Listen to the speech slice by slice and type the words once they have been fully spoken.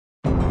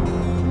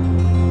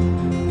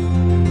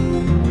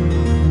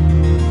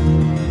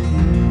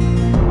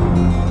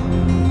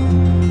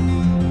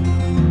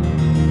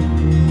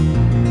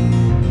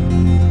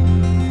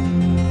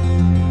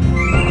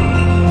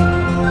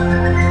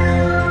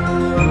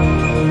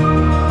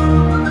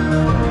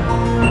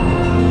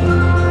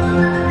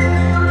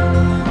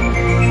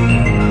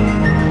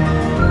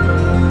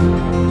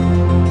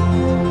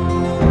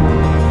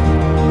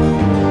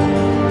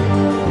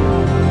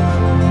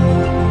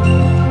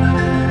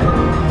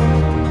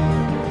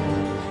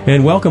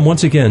And welcome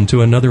once again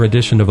to another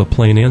edition of A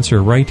Plain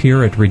Answer right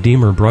here at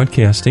Redeemer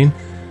Broadcasting.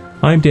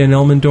 I'm Dan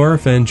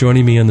Elmendorf, and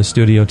joining me in the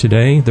studio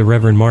today, the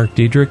Reverend Mark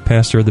Diedrich,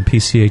 pastor of the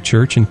PCA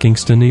Church in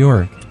Kingston, New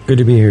York. Good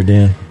to be here,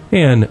 Dan.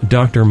 And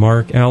Dr.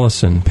 Mark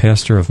Allison,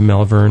 pastor of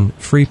Malvern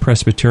Free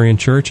Presbyterian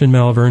Church in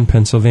Malvern,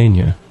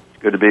 Pennsylvania.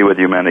 Good to be with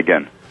you, men,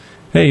 again.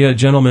 Hey,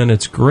 gentlemen,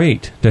 it's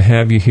great to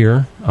have you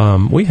here.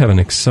 We have an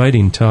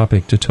exciting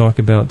topic to talk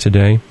about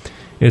today.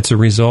 It's a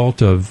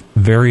result of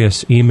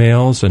various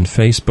emails and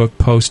Facebook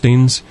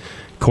postings,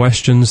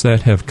 questions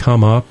that have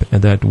come up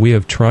and that we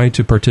have tried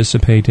to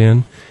participate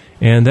in.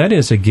 And that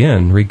is,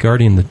 again,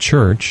 regarding the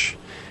church.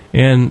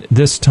 And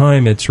this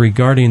time it's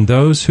regarding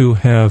those who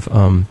have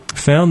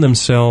found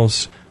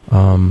themselves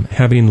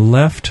having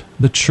left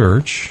the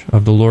church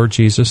of the Lord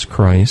Jesus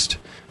Christ,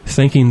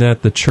 thinking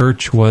that the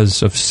church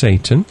was of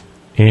Satan,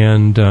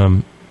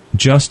 and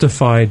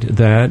justified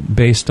that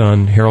based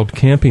on Harold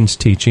Camping's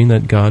teaching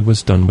that God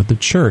was done with the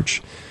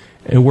church.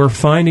 And we're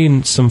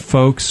finding some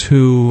folks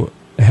who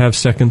have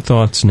second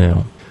thoughts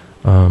now.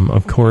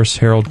 Of course,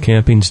 Harold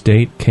Camping's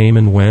date came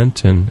and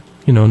went, and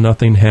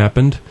nothing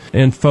happened.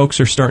 And folks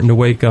are starting to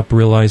wake up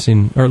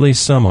realizing, or at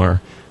least some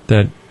are,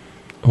 that,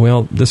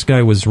 well, this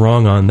guy was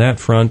wrong on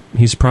that front.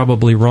 He's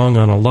probably wrong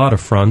on a lot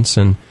of fronts,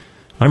 and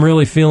I'm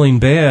really feeling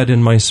bad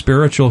in my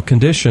spiritual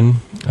condition.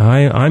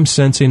 I'm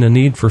sensing a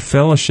need for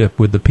fellowship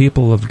with the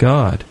people of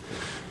God.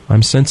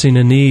 I'm sensing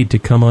a need to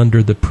come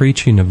under the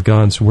preaching of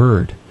God's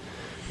Word.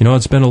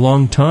 It's been a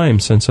long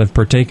time since I've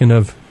partaken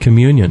of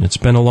communion. It's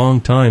been a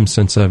long time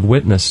since I've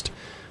witnessed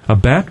a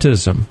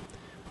baptism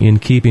in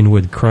keeping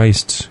with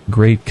Christ's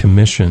Great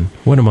Commission.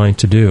 What am I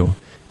to do?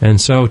 And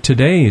so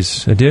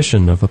today's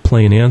edition of A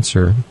Plain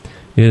Answer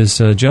is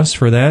just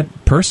for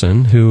that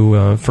person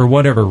who, for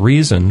whatever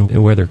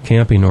reason, whether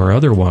camping or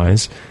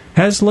otherwise,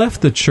 has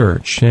left the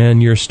church,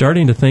 and you're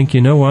starting to think,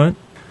 you know what?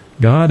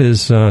 God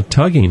is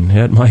tugging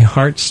at my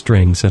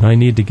heartstrings, and I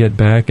need to get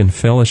back and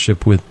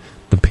fellowship with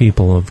the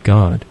people of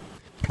God.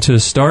 To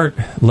start,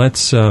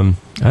 let's, I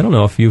don't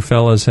know if you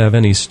fellas have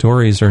any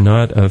stories or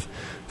not of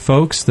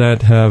folks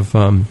that have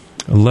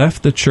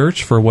left the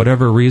church for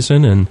whatever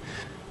reason, and,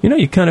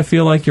 you kind of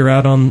feel like you're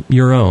out on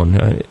your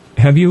own.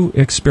 Have you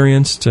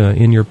experienced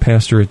in your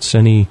pastorates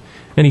any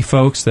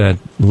folks that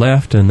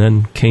left and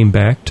then came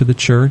back to the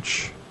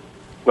church?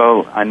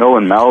 Well, I know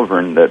in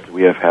Malvern that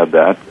we have had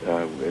that.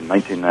 In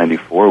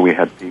 1994, we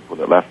had people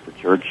that left the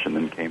church and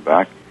then came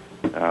back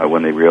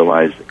when they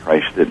realized that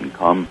Christ didn't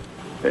come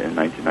in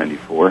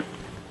 1994.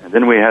 And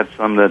then we had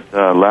some that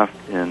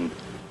left in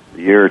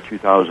the year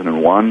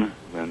 2001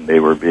 when they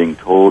were being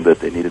told that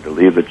they needed to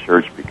leave the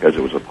church because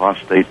it was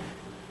apostate,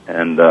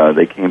 and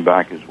they came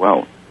back as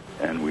well.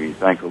 And we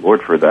thank the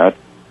Lord for that.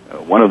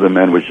 One of the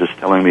men was just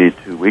telling me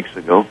 2 weeks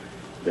ago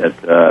that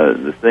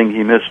the thing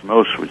he missed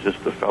most was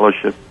just the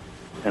fellowship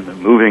and the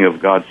moving of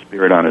God's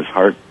Spirit on his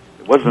heart.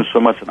 It wasn't so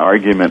much an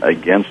argument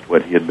against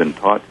what he had been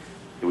taught.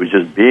 It was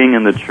just being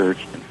in the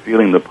church and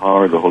feeling the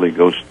power of the Holy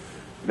Ghost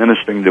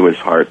ministering to his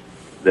heart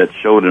that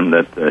showed him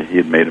that he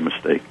had made a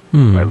mistake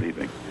by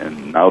leaving.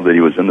 And now that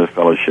he was in the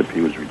fellowship,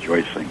 he was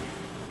rejoicing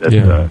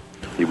that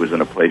he was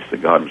in a place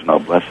that God was now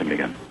blessing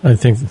again. I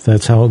think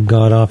that's how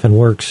God often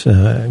works.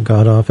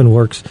 God often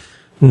works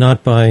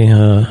not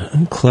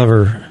by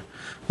clever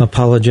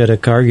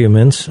apologetic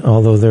arguments,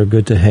 although they're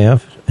good to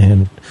have,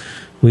 and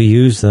we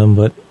use them,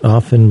 but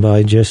often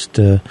by just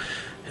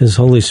His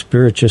Holy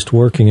Spirit just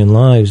working in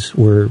lives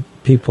where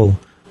people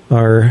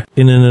are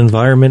in an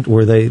environment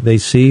where they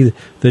see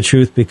the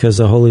truth because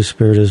the Holy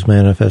Spirit is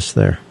manifest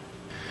there.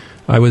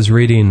 I was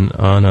reading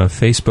on a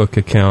Facebook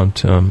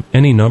account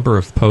any number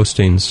of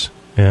postings,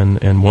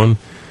 and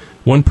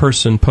one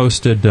person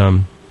posted,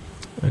 and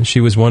she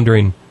was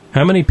wondering,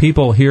 how many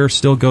people here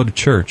still go to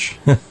church?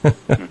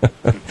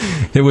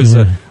 It was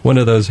one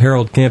of those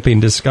Harold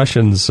Camping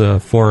discussions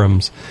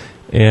forums,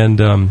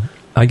 and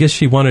I guess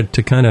she wanted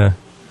to kind of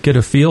get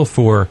a feel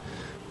for,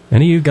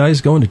 any of you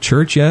guys going to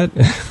church yet?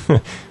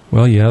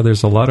 Well, yeah,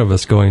 there's a lot of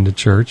us going to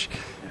church.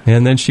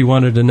 And then she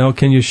wanted to know,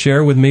 can you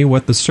share with me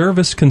what the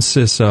service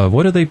consists of?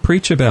 What do they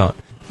preach about?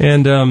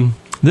 And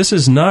this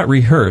is not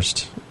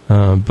rehearsed,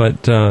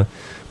 but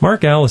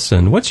Mark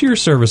Allison, what's your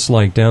service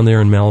like down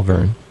there in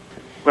Malvern?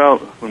 Well,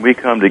 when we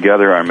come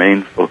together, our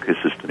main focus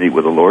is to meet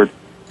with the Lord.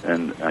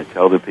 And I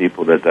tell the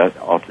people that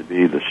ought to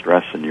be the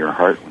stress in your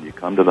heart when you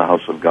come to the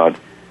house of God.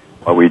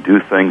 While we do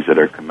things that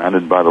are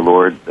commanded by the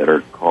Lord, that are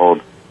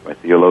called by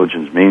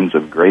theologians means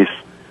of grace,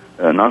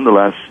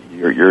 nonetheless,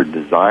 your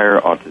desire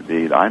ought to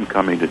be that I'm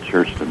coming to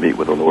church to meet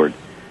with the Lord.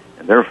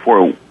 And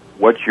therefore,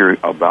 what you're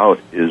about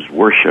is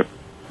worship.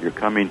 You're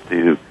coming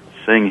to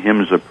sing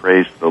hymns of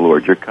praise to the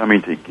Lord. You're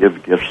coming to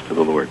give gifts to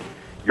the Lord.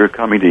 You're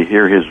coming to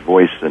hear His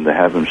voice and to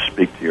have Him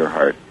speak to your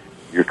heart.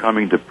 You're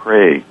coming to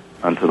pray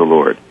unto the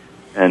Lord.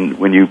 And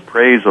when you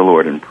praise the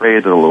Lord and pray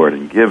to the Lord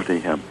and give to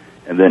Him,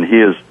 and then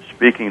He is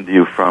speaking to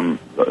you from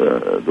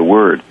the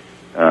Word,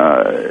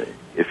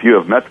 if you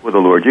have met with the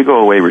Lord, you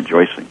go away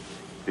rejoicing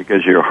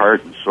because your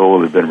heart and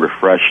soul have been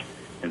refreshed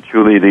And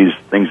truly, these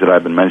things that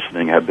I've been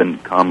mentioning have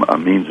become a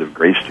means of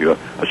grace to you,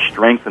 a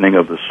strengthening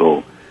of the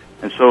soul.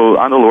 And so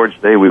on the Lord's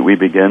Day, we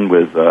begin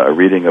with a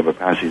reading of a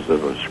passage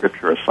of a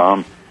scripture, a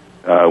psalm.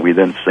 We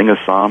then sing a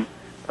psalm.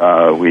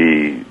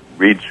 We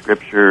read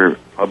scripture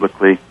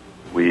publicly.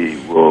 We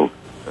will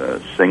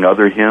sing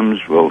other hymns.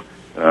 We'll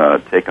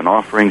take an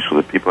offering so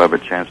that people have a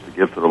chance to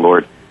give to the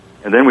Lord.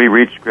 And then we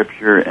read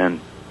scripture and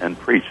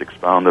preach,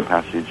 expound the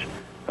passage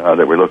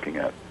that we're looking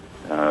at,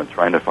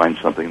 trying to find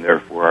something there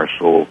for our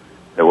soul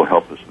that will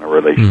help us in our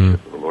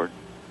relationship with the Lord.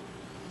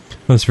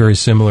 Well, it's very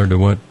similar to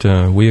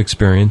what we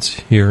experience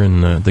here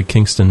in the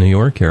Kingston, New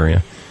York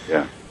area.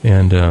 Yeah.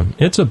 And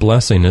it's a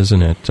blessing,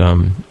 isn't it?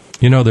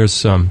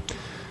 There's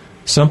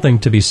something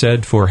to be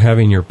said for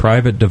having your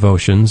private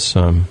devotions,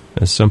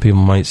 as some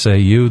people might say,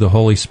 you, the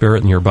Holy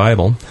Spirit, and your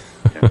Bible.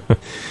 Yeah.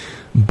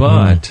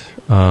 But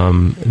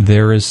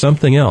there is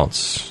something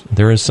else.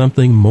 There is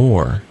something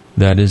more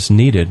that is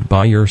needed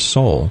by your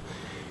soul.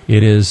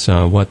 It is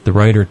what the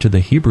writer to the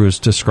Hebrews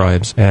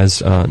describes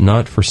as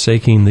not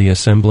forsaking the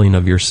assembling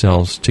of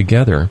yourselves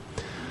together.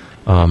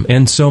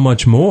 And so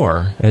much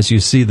more as you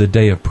see the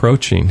day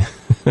approaching.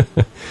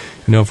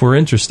 If we're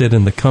interested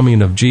in the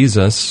coming of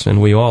Jesus,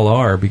 and we all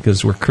are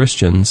because we're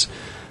Christians,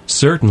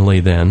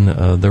 certainly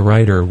then the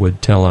writer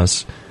would tell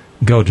us,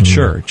 go to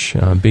church,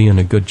 be in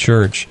a good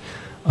church.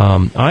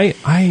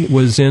 I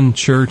was in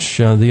church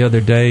the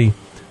other day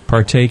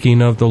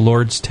partaking of the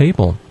Lord's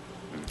table,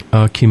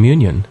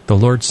 communion, the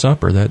Lord's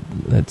Supper,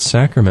 that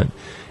sacrament.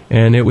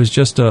 And it was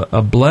just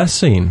a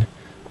blessing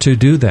to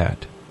do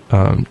that,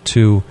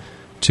 to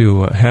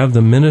have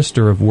the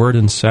minister of Word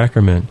and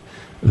Sacrament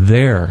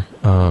there,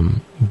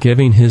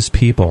 giving his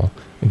people,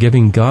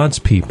 giving God's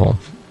people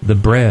the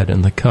bread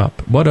and the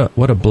cup. What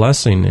a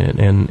blessing,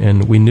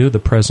 and we knew the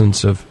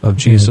presence of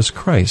Jesus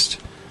Christ.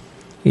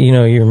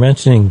 You're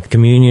mentioning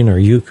communion or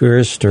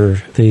Eucharist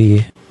or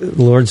the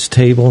Lord's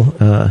table.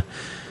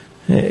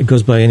 It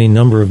goes by any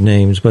number of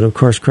names, but of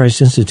course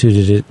Christ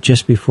instituted it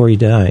just before he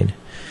died.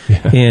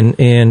 Yeah.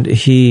 And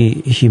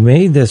he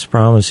made this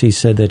promise. He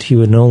said that he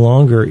would no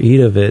longer eat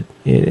of it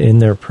in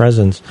their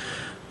presence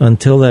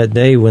until that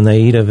day when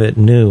they eat of it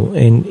new.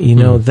 And,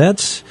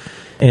 that's...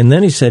 And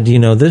then he said,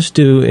 this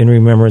do in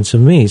remembrance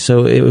of me.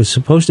 So it was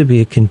supposed to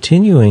be a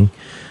continuing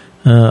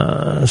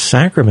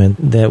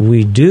sacrament that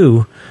we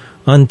do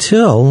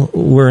until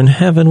we're in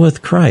heaven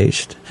with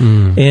Christ.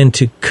 And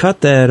to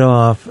cut that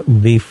off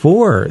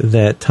before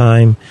that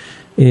time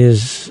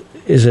is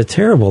a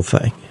terrible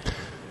thing.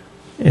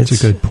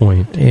 It's a good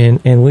point.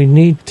 And we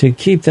need to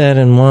keep that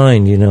in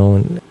mind,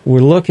 and we're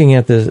looking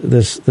at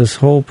this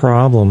whole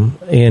problem.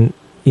 And,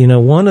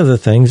 one of the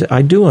things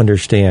I do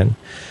understand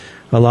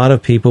a lot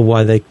of people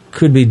why they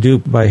could be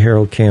duped by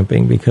Harold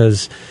Camping,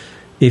 because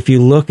if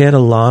you look at a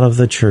lot of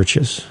the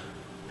churches,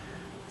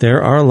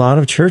 there are a lot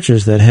of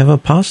churches that have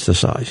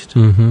apostatized.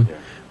 Mm-hmm.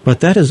 But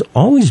that has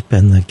always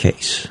been the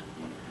case.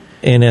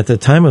 And at the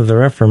time of the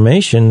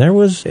Reformation, there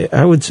was,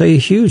 I would say, a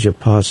huge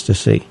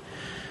apostasy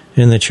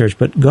in the church.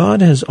 But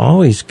God has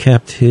always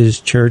kept his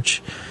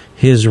church,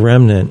 his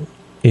remnant,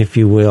 if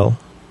you will.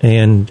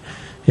 And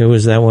it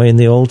was that way in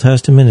the Old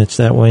Testament. It's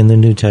that way in the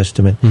New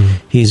Testament.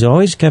 Mm-hmm. He's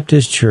always kept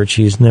his church.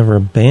 He's never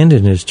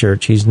abandoned his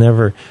church. He's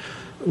never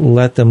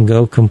let them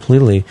go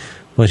completely.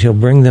 But he'll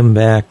bring them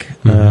back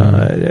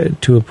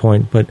to a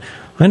point. But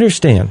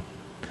understand,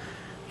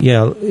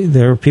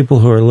 there are people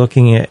who are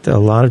looking at a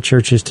lot of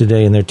churches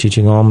today, and they're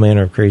teaching all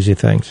manner of crazy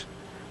things.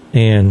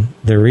 And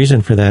the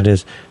reason for that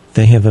is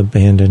they have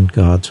abandoned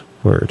God's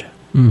Word.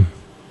 Mm.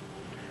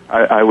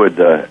 I would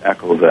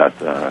echo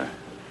that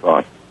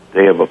thought.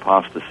 Day of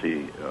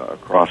apostasy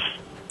across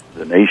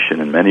the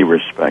nation in many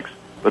respects.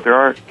 But there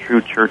are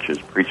true churches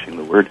preaching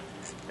the Word.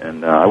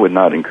 And I would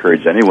not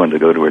encourage anyone to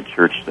go to a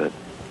church that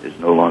is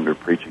no longer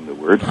preaching the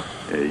Word.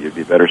 You'd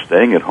be better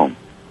staying at home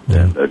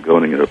than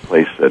going to a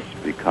place that's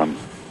become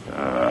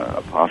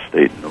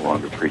apostate and no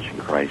longer preaching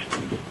Christ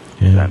and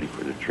standing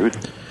for the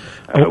truth.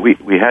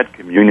 We had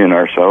communion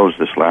ourselves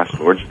this last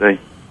Lord's Day,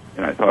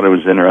 and I thought it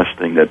was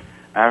interesting that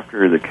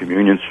after the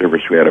communion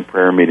service, we had a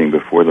prayer meeting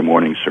before the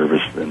morning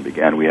service.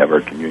 Then we have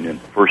our communion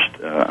first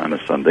on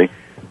a Sunday.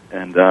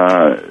 And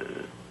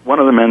one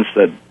of the men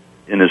said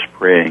in his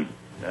praying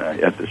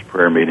at this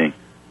prayer meeting,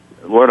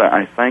 Lord,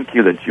 I thank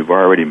you that you've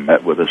already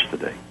met with us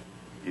today.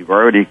 You've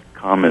already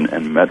come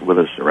and met with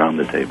us around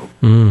the table.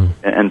 Mm.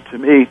 And to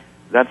me,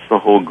 that's the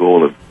whole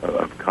goal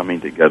of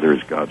coming together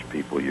as God's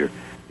people. You're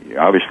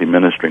obviously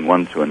ministering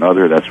one to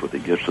another. That's what the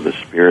gifts of the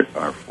Spirit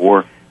are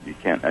for. You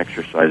can't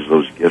exercise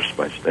those gifts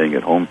by staying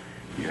at home.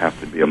 You have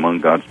to be among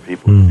God's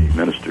people to be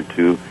ministered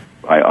to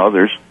by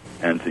others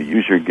and to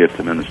use your gift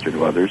to minister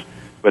to others.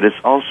 But it's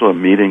also a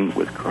meeting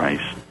with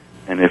Christ.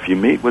 And if you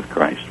meet with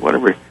Christ, what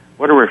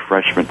a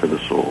refreshment to the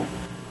soul.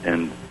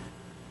 And,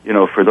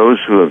 for those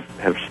who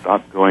have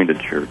stopped going to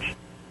church,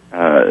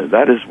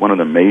 that is one of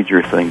the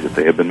major things that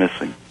they have been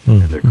missing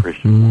in their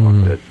Christian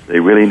walk. That they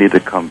really need to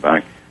come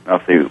back. Now,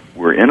 if they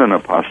were in an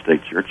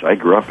apostate church, I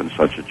grew up in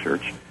such a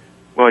church,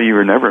 well, you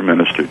were never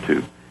ministered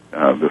to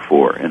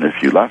before. And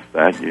if you left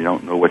that, you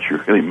don't know what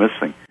you're really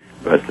missing.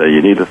 But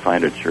you need to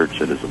find a church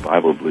that is a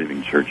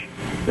Bible-believing church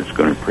that's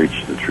going to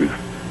preach the truth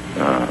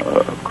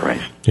of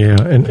Christ.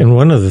 Yeah, and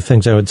one of the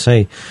things I would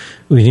say,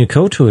 when you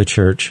go to a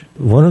church,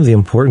 one of the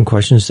important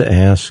questions to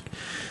ask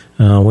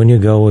when you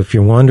go, if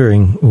you're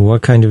wondering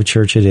what kind of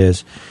church it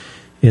is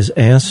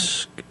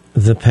ask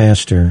the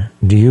pastor,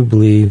 do you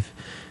believe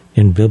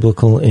in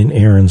biblical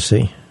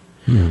inerrancy?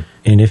 And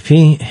if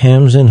he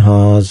hems and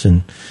haws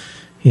and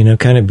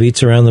kind of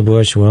beats around the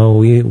bush, well,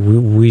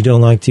 we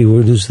don't like to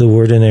use the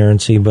word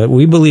inerrancy, but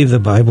we believe the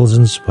Bible's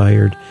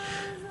inspired,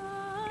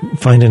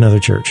 find another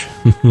church.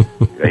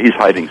 He's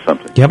hiding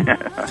something.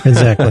 Yep,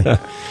 exactly.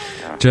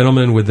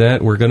 Gentlemen, with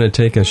that, we're going to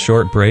take a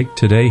short break.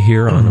 Today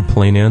here on A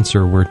Plain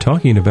Answer, we're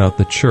talking about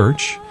the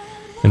church,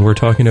 and we're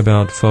talking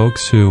about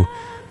folks who,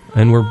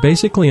 and we're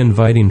basically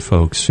inviting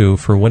folks who,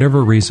 for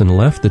whatever reason,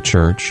 left the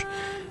church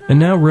and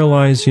now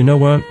realize, you know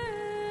what,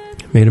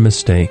 made a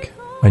mistake.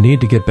 I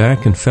need to get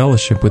back in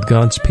fellowship with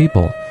God's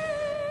people.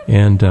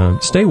 And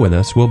stay with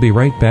us. We'll be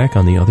right back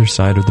on the other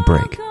side of the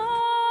break.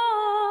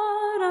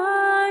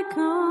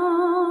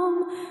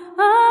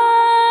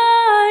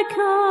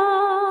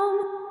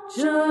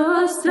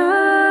 Just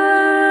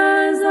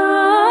as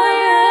I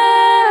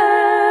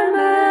am,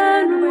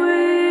 and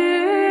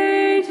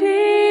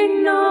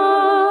waiting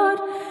not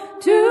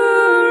to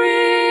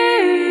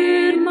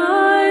rid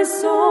my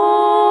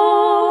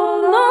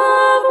soul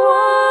of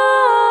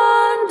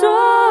one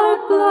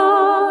dark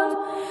blot,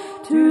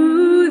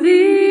 to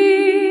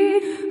Thee,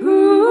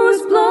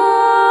 whose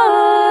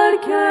blood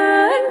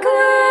can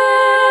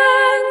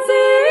cleanse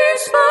each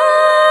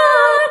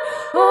spot,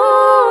 O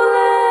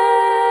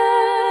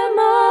Lamb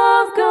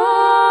of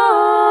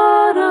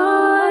God,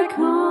 I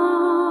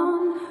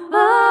come.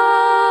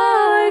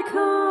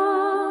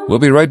 We'll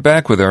be right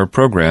back with our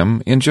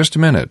program in just a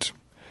minute.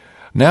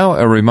 Now,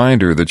 a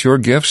reminder that your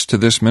gifts to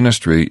this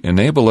ministry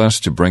enable us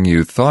to bring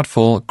you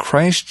thoughtful,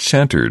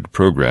 Christ-centered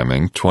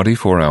programming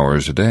 24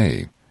 hours a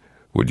day.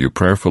 Would you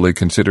prayerfully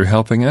consider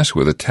helping us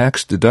with a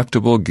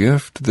tax-deductible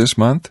gift this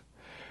month?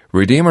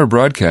 Redeemer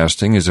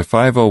Broadcasting is a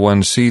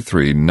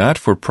 501c3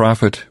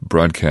 not-for-profit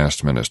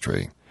broadcast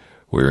ministry.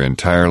 We're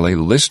entirely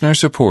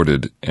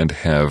listener-supported and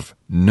have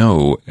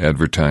no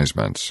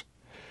advertisements.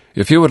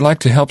 If you would like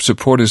to help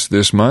support us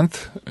this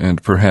month,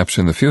 and perhaps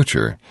in the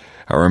future,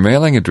 our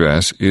mailing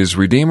address is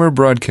Redeemer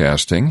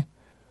Broadcasting,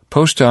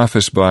 Post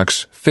Office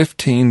Box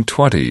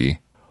 1520,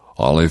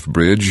 Olive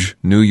Bridge,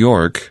 New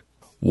York,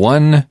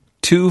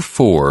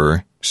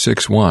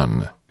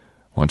 12461.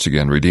 Once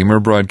again,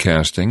 Redeemer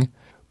Broadcasting,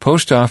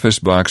 Post Office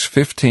Box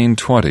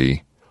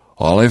 1520,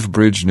 Olive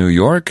Bridge, New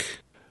York,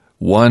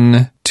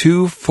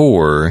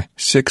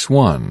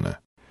 12461.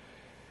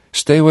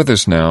 Stay with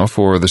us now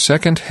for the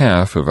second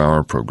half of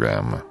our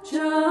program.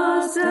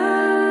 Just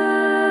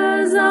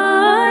as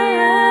I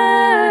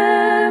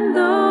am,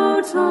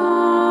 though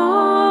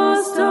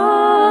tossed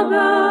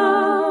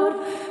about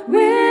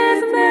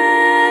with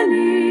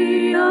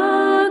many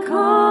a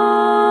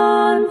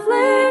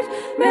conflict,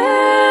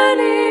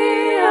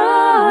 many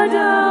a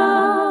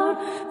doubt,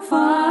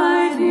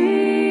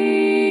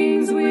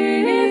 fightings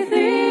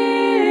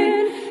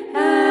within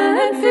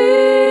and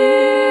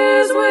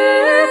fears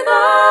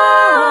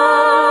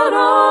without,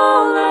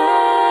 O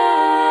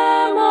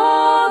Lamb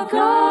of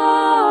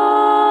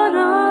God,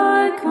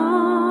 I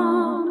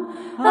come.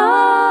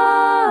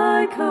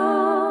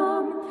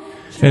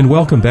 And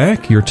welcome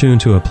back. You're tuned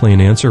to A Plain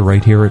Answer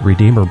right here at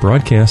Redeemer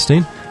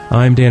Broadcasting.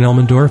 I'm Dan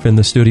Elmendorf. In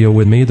the studio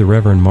with me, the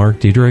Reverend Mark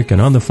Diedrich, and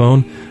on the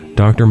phone,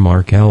 Dr.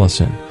 Mark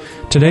Allison.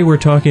 Today we're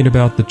talking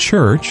about the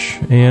church,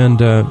 and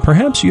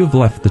perhaps you've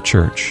left the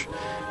church.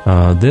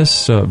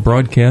 This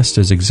broadcast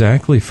is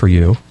exactly for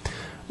you.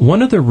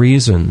 One of the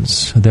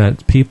reasons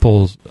that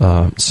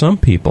some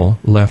people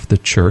left the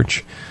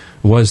church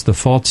was the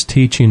false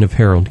teaching of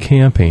Harold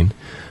Camping.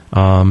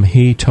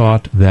 He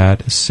taught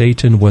that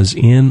Satan was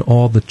in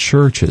all the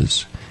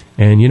churches.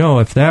 And,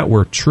 if that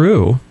were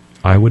true,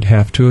 I would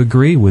have to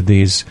agree with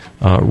these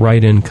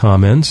write-in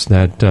comments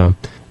that,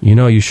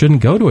 you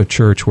shouldn't go to a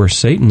church where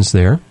Satan's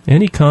there.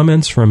 Any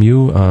comments from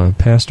you,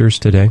 pastors,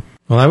 today?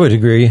 Well, I would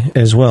agree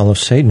as well. If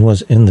Satan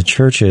was in the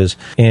churches,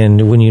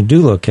 and when you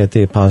do look at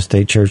the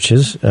apostate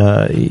churches,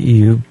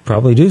 you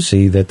probably do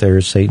see that there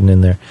is Satan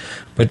in there.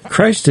 But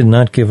Christ did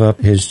not give up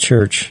his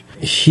church.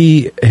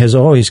 He has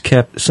always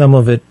kept some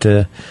of it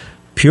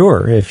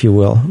pure, if you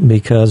will,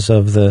 because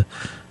of the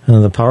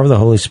power of the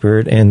Holy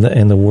Spirit and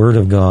the Word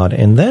of God.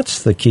 And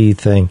that's the key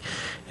thing.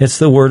 It's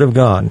the Word of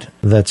God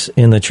that's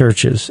in the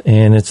churches,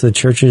 and it's the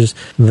churches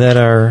that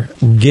are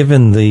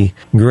given the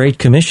Great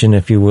Commission,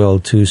 if you will,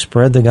 to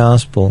spread the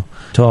gospel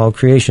to all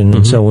creation. Mm-hmm.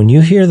 And so when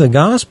you hear the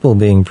gospel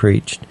being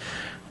preached,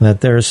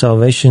 that there is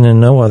salvation in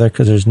no other,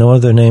 because there's no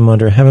other name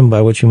under heaven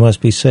by which you must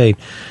be saved,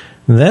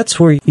 that's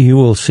where you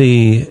will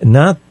see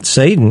not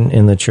Satan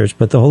in the church,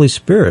 but the Holy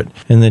Spirit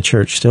in the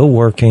church still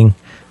working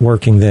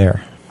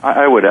there.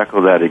 I would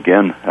echo that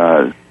again.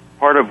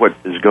 Part of what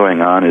is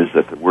going on is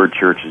that the word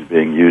church is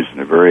being used in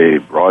a very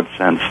broad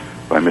sense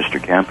by Mr.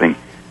 Camping.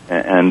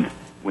 And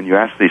when you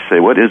actually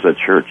say, what is a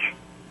church?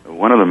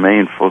 one of the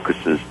main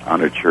focuses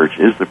on a church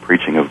is the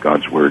preaching of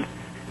God's Word.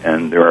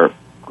 And there are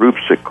groups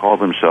that call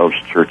themselves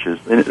churches.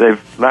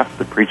 They've left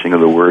the preaching of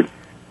the Word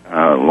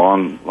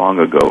long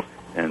ago.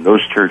 And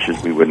those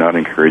churches we would not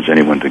encourage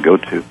anyone to go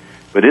to.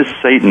 But is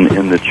Satan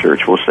in the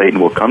church? Well, Satan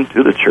will come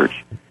to the church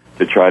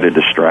to try to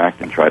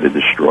distract and try to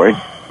destroy,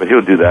 but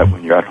he'll do that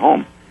when you're at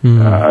home.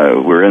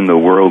 We're in the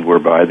world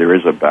whereby there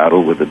is a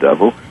battle with the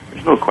devil.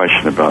 There's no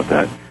question about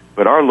that.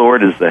 But our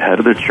Lord is the head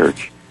of the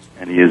church,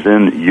 and he is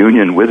in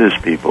union with his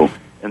people,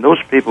 and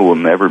those people will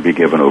never be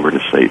given over to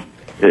Satan.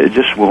 It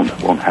just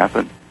won't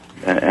happen.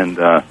 And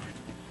to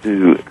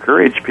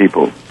encourage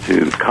people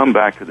to come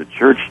back to the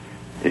church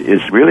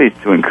is really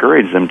to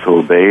encourage them to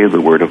obey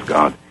the Word of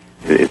God.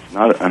 It's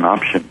not an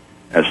option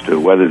as to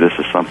whether this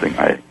is something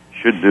I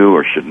should do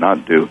or should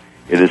not do.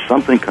 It is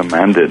something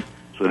commanded,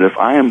 so that if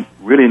I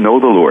really know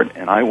the Lord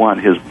and I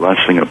want his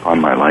blessing upon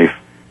my life,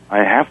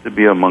 I have to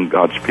be among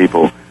God's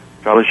people,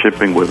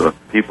 fellowshipping with a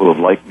people of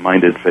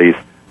like-minded faith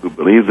who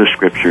believe the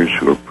Scriptures,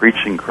 who are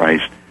preaching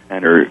Christ,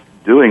 and are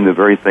doing the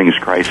very things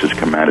Christ has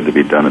commanded to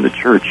be done in the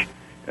church.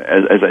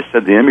 As I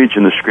said, the image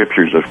in the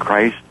Scriptures of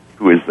Christ,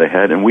 who is the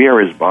head, and we are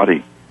his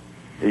body.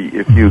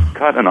 If you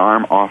cut an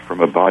arm off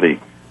from a body,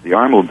 the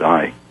arm will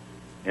die.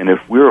 And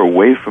if we're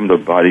away from the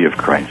body of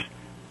Christ,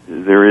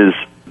 there is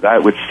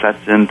that which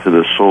sets into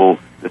the soul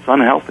that's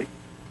unhealthy.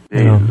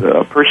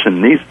 A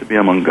person needs to be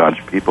among God's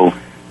people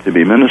to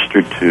be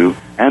ministered to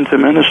and to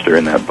minister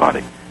in that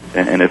body.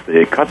 And if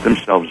they cut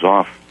themselves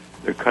off,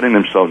 they're cutting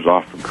themselves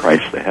off from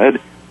Christ the head,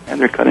 and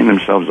they're cutting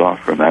themselves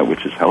off from that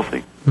which is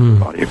healthy, the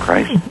body of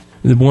Christ.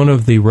 One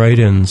of the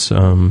write-ins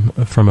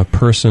from a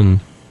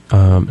person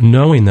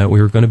knowing that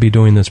we were going to be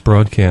doing this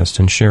broadcast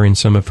and sharing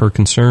some of her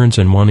concerns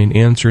and wanting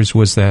answers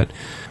was that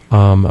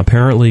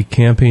apparently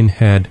Camping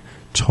had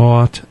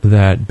taught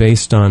that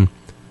based on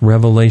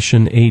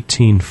Revelation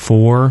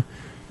 18:4,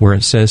 where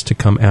it says to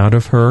come out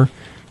of her,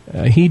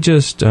 he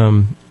just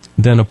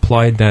then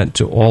applied that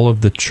to all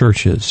of the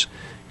churches.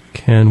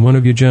 Can one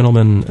of you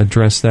gentlemen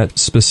address that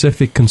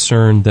specific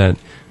concern that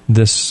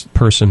this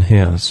person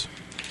has?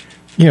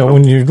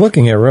 When you're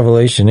looking at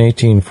Revelation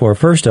 18:4,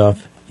 first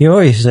off, you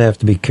always have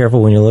to be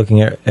careful when you're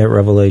looking at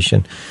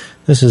Revelation.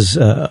 This is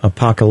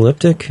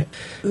apocalyptic.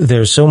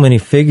 There's so many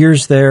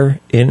figures there,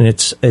 and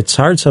it's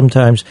hard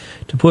sometimes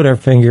to put our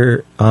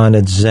finger on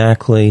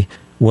exactly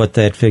what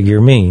that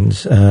figure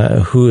means,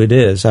 who it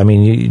is. I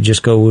mean, you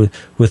just go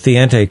with the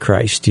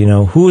Antichrist.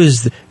 Who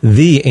is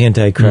the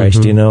Antichrist?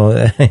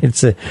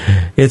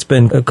 It's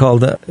been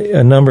called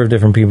a number of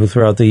different people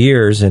throughout the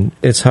years, and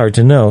it's hard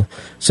to know.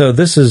 So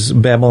this is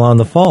Babylon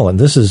the Fallen.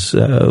 This is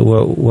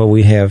what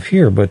we have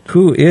here. But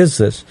who is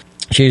this?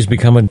 She's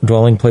become a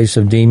dwelling place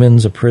of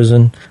demons, a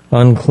prison,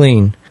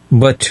 unclean.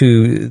 But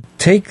to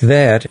take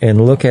that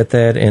and look at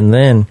that and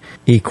then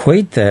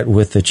equate that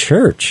with the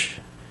church,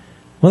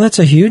 well, that's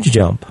a huge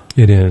jump.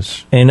 It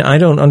is. And I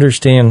don't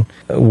understand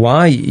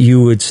why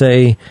you would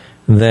say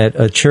that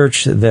a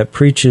church that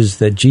preaches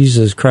that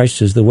Jesus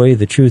Christ is the way,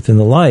 the truth, and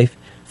the life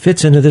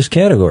fits into this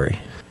category.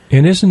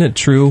 And isn't it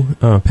true,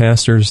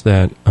 pastors,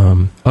 that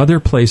other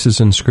places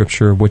in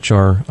Scripture which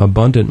are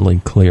abundantly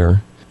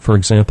clear, for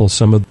example,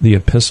 some of the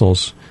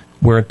epistles,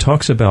 where it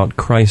talks about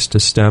Christ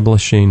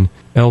establishing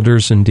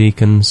elders and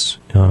deacons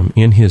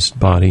in his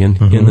body, in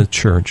the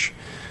church,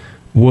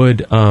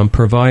 would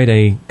provide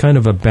a kind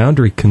of a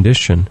boundary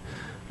condition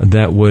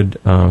that would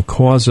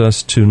cause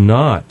us to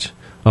not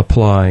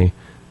apply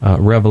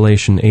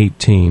Revelation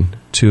 18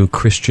 to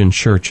Christian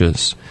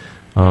churches,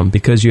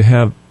 because you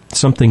have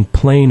something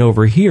plain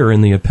over here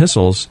in the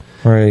epistles,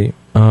 right?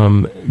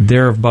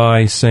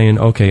 Thereby saying,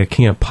 okay, it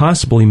can't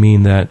possibly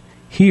mean that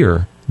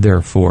here,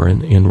 therefore,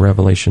 in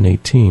Revelation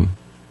 18.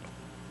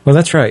 Well,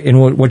 that's right.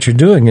 And what you're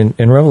doing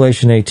in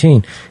Revelation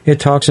 18, it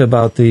talks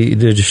about the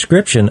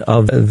description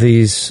of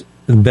these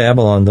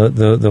Babylon,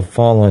 the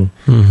fallen.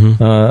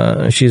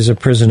 She's a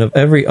prison of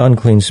every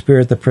unclean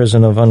spirit, the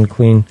prison of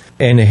unclean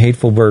and a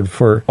hateful bird.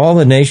 For all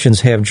the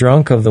nations have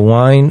drunk of the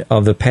wine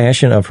of the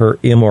passion of her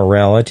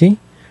immorality,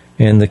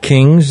 and the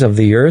kings of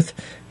the earth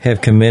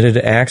have committed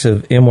acts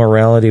of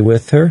immorality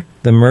with her.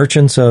 The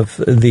merchants of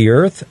the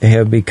earth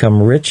have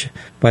become rich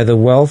by the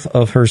wealth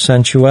of her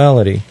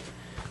sensuality.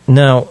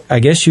 Now, I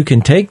guess you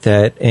can take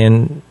that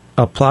and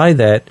apply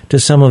that to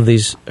some of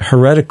these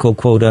heretical,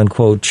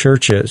 quote-unquote,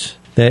 churches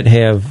that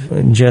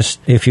have just,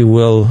 if you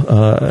will,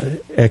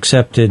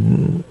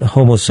 accepted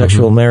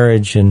homosexual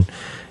marriage and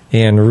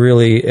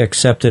really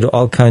accepted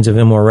all kinds of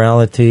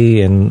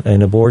immorality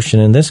and abortion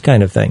and this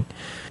kind of thing.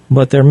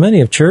 But there are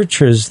many of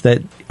churches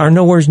that are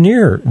nowhere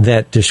near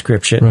that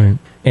description. Right.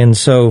 And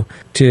so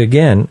to,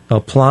 again,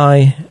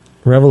 apply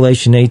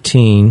Revelation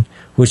 18,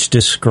 which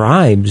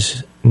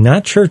describes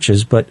not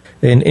churches, but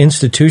in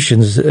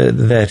institutions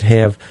that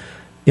have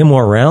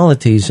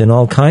immoralities and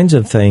all kinds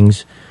of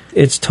things,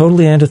 it's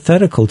totally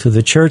antithetical to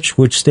the church,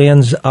 which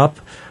stands up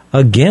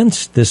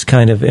against this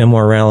kind of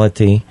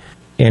immorality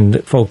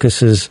and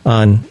focuses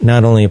on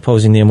not only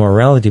opposing the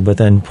immorality, but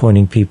then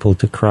pointing people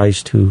to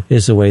Christ, who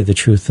is the way, the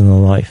truth, and the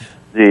life.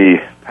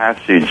 The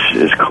passage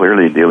is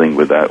clearly dealing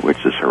with that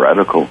which is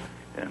heretical.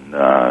 And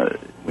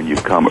when you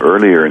come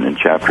earlier and in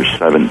chapter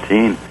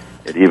 17,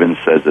 it even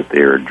says that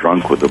they are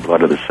drunk with the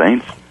blood of the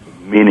saints,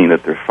 meaning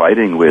that they're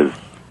fighting with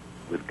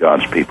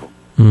God's people.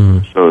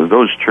 So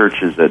those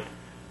churches that,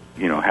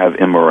 have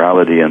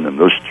immorality in them,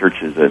 those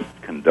churches that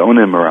condone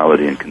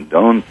immorality and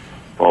condone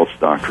false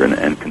doctrine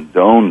and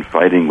condone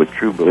fighting with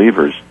true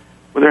believers,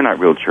 well, they're not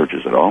real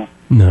churches at all.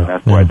 No. And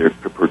that's why they're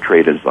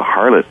portrayed as the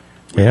harlot,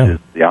 which is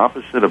the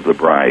opposite of the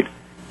bride.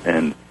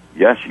 And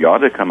yes, you ought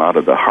to come out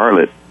of the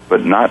harlot,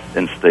 but not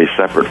and stay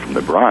separate from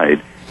the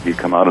bride. You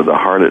come out of the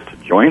harlot to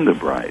join the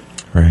bride.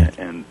 Right.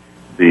 And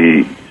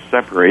the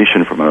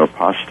separation from an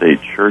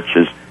apostate church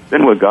has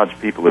been what God's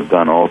people have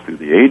done all through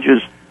the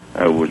ages.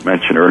 Was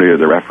mentioned earlier,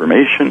 the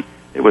Reformation.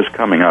 It was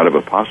coming out of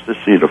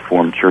apostasy to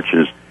form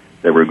churches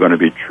that were going to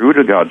be true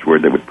to God's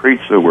Word, that would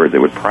preach the Word,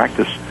 that would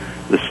practice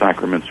the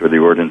sacraments or the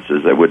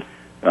ordinances, that would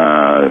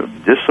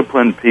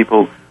discipline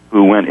people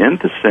who went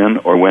into sin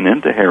or went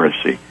into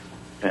heresy.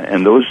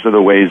 And those are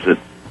the ways that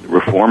the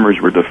Reformers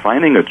were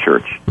defining a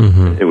church.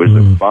 It was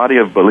a body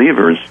of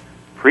believers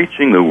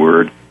preaching the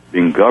Word,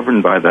 being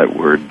governed by that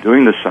Word,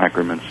 doing the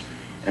sacraments,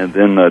 and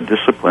then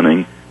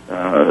disciplining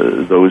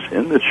those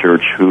in the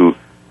church who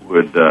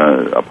would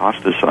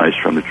apostatize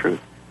from the truth.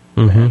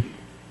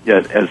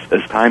 Yet,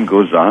 as time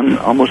goes on,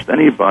 almost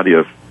any body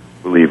of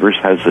believers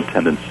has a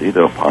tendency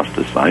to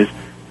apostatize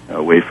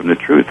away from the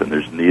truth, and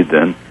there's need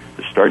then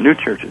to start new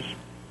churches,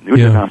 new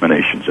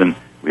denominations, and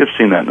we have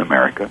seen that in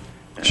America.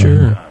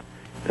 Sure.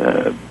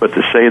 But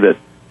to say that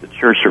the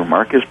church where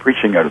Mark is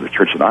preaching at, or the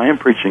church that I am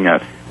preaching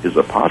at, is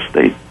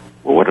apostate,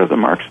 well, what are the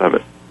marks of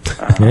it?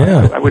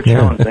 I would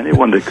challenge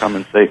anyone to come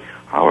and say,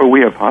 how are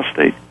we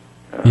apostate?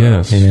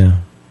 Yes.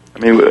 I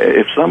mean,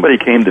 if somebody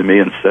came to me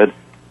and said,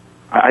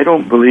 I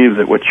don't believe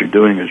that what you're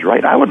doing is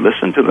right, I would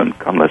listen to them.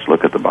 Come, let's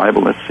look at the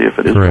Bible. Let's see if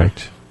it is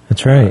right.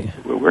 That's right.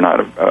 We're not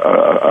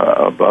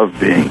above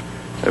being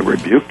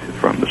rebuked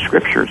from the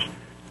Scriptures.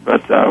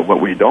 But what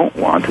we don't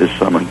want is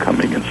someone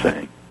coming and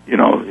saying,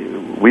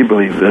 we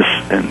believe this,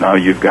 and now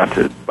you've got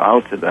to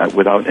bow to that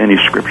without any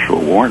scriptural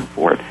warrant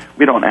for it.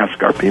 We don't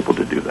ask our people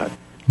to do that.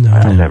 No.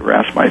 I never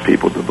ask my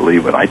people to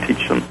believe what I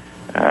teach them.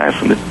 I ask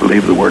them to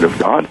believe the Word of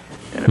God.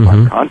 And if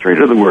I'm contrary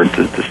to the Word,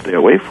 to stay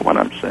away from what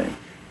I'm saying.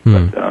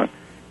 But,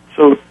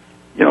 so,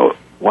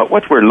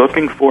 what we're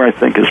looking for, I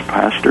think, as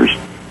pastors,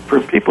 for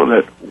people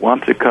that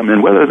want to come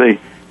in, whether they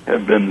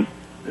have been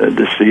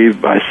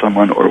deceived by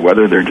someone or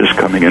whether they're just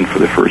coming in for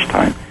the first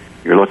time,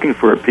 you're looking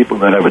for people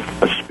that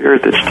have a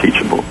spirit that's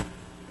teachable.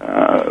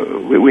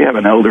 We have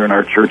an elder in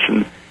our church,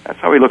 and that's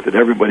how he looked at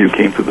everybody who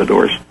came through the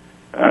doors.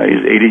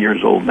 He's 80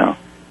 years old now.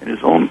 In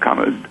his own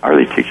comment, are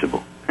they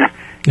teachable?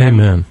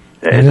 Amen.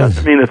 It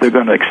doesn't mean that they're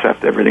going to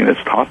accept everything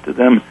that's taught to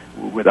them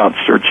without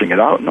searching it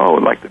out. No,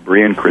 like the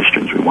Berean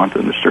Christians, we want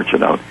them to search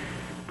it out.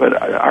 But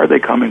are they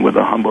coming with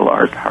a humble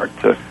heart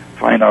to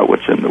find out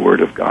what's in the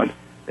Word of God?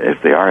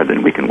 If they are,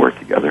 then we can work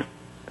together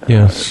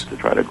to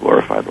try to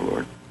glorify the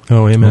Lord.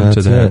 Oh, amen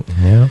to that.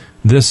 Yeah.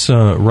 This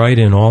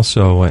write-in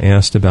also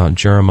asked about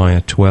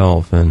Jeremiah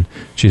 12, and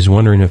she's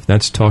wondering if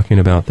that's talking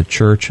about the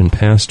church and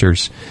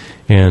pastors.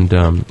 And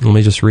let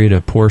me just read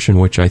a portion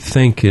which I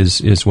think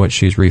is what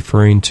she's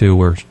referring to,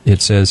 where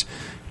it says,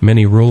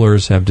 "Many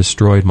rulers have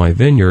destroyed my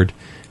vineyard,"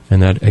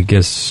 and that, I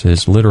guess,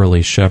 is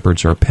literally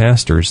shepherds or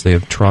pastors. "They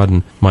have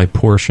trodden my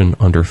portion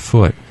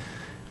underfoot."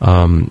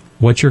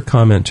 What's your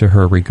comment to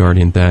her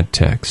regarding that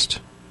text?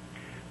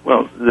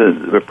 Well,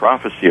 the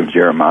prophecy of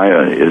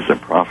Jeremiah is a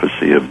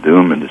prophecy of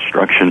doom and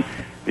destruction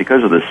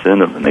because of the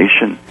sin of the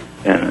nation,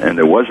 and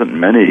there wasn't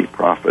many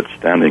prophets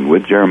standing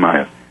with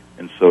Jeremiah.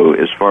 And so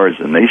as far as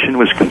the nation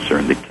was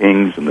concerned, the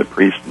kings and the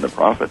priests and the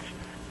prophets,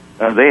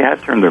 they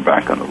had turned their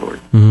back on the Lord.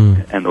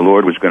 And the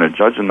Lord was going to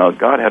judge them. Now,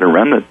 God had a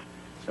remnant.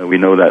 We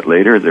know that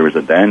later. There was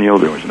a Daniel,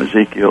 there was an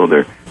Ezekiel,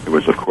 there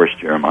was, of course,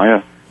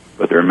 Jeremiah.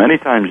 But there are many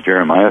times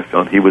Jeremiah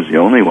felt he was the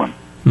only one.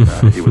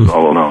 He was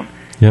all alone.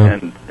 Yeah.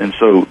 And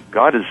so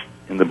God is,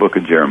 in the book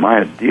of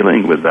Jeremiah,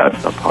 dealing with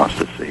that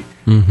apostasy.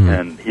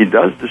 And he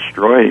does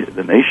destroy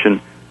the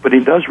nation, but he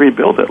does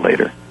rebuild it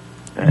later.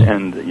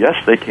 And yes,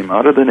 they came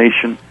out of the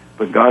nation,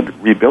 but God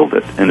rebuilt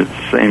it. And it's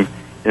the same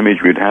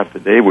image we'd have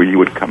today, where you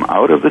would come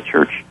out of the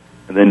church,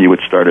 and then you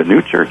would start a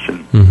new church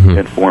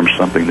and form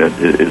something that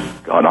is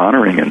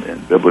God-honoring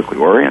and biblically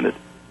oriented.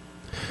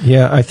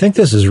 Yeah, I think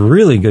this is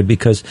really good,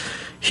 because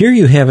here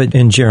you have it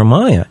in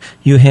Jeremiah.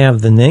 You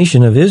have the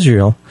nation of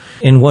Israel,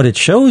 and what it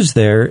shows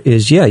there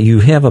is, you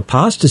have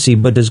apostasy,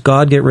 but does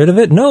God get rid of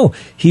it? No,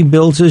 he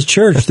builds his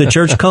church. The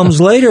church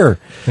comes later,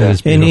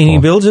 and he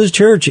builds his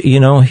church.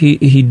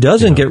 He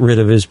doesn't get rid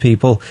of his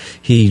people.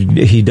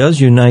 He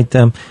does unite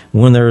them.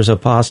 When there is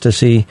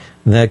apostasy,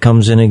 that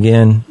comes in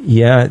again.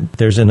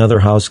 There's another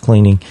house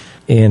cleaning,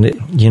 and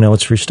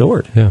it's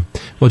restored. Yeah.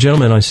 Well,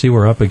 gentlemen, I see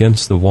we're up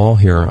against the wall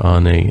here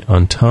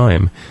on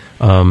time.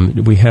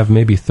 We have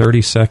maybe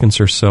 30 seconds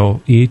or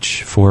so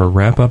each for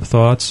wrap-up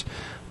thoughts.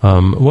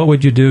 What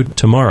would you do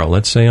tomorrow,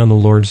 let's say on the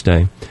Lord's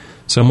Day?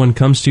 Someone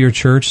comes to your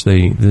church,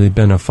 they've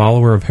been a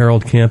follower of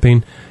Harold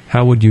Camping.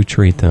 How would you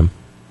treat them?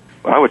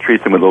 I would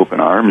treat them with open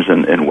arms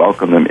and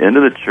welcome them into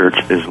the church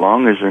as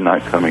long as they're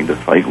not coming to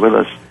fight with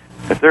us.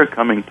 If they're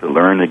coming to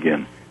learn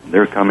again,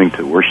 they're coming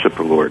to worship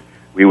the Lord,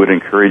 we would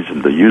encourage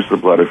them to use the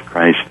blood of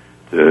Christ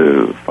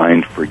to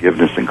find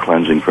forgiveness and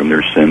cleansing from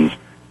their sins,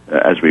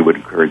 as we would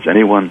encourage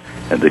anyone,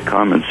 and to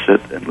come and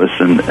sit and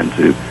listen and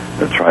to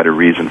try to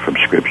reason from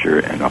Scripture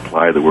and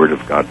apply the Word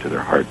of God to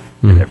their heart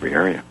in every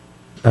area.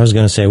 I was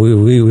going to say,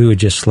 we would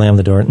just slam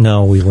the door.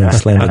 No, we wouldn't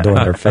slam the door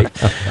in their face.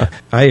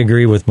 I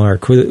agree with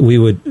Mark. We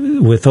would,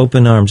 with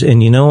open arms.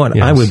 And you know what?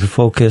 Yes. I would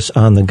focus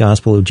on the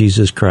gospel of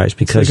Jesus Christ,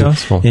 because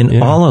gospel.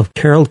 all of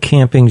Harold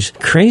Camping's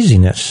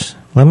craziness,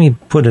 let me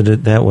put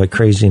it that way,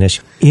 craziness,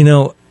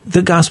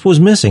 the gospel is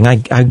missing.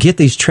 I get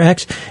these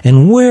tracts,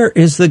 and where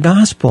is the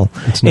gospel?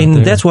 And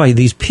there. that's why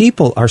these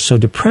people are so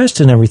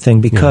depressed and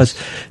everything,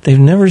 because they've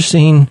never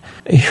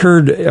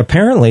heard,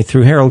 apparently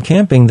through Harold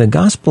Camping, the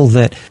gospel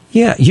that,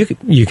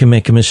 you can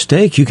make a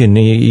mistake, you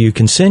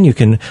can sin, you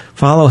can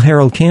follow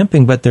Harold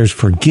Camping, but there's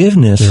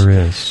forgiveness. There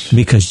is.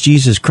 Because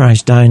Jesus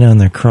Christ died on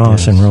the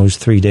cross and rose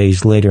 3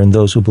 days later, and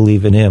those who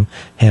believe in Him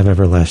have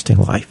everlasting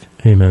life.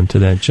 Amen to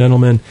that.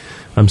 Gentlemen,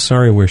 I'm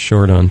sorry we're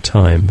short on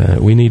time.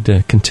 We need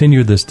to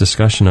continue this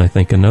discussion, I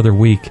think, another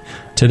week.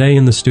 Today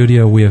in the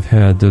studio we have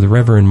had the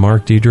Reverend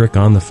Mark Diedrich,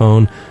 on the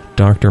phone,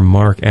 Dr.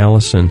 Mark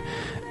Allison.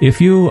 If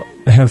you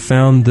have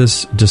found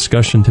this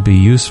discussion to be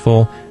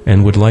useful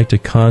and would like to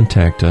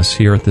contact us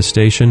here at the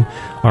station,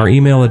 our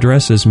email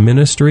address is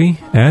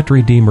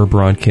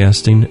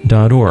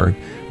ministry@redeemerbroadcasting.org.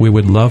 We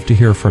would love to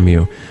hear from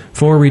you.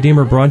 For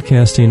Redeemer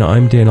Broadcasting,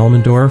 I'm Dan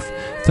Elmendorf.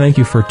 Thank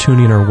you for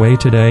tuning our way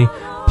today.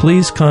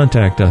 Please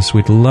contact us.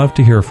 We'd love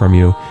to hear from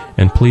you.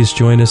 And please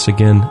join us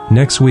again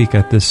next week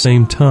at this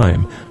same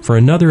time for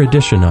another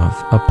edition of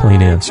A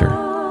Plain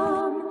Answer.